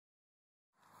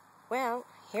Well,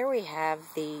 here we have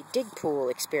the dig pool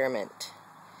experiment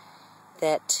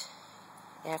that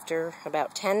after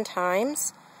about 10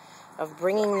 times of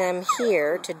bringing them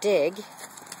here to dig,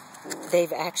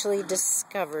 they've actually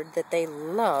discovered that they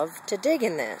love to dig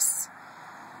in this.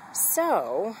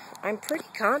 So, I'm pretty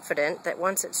confident that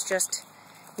once it's just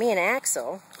me and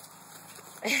Axel,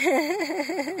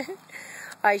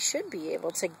 I should be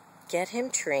able to get him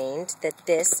trained that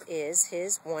this is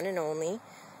his one and only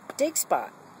dig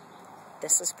spot.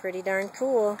 This is pretty darn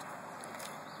cool.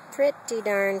 Pretty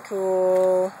darn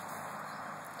cool.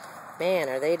 Man,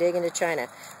 are they digging to China.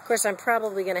 Of course, I'm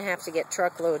probably going to have to get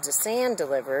truckloads of sand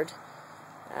delivered.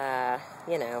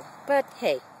 But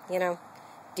hey,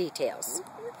 details.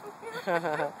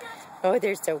 Oh,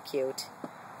 they're so cute.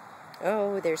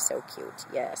 Oh, they're so cute,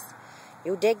 yes.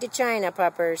 You dig to China,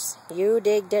 puppers. You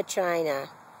dig to China.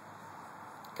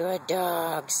 Good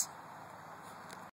dogs.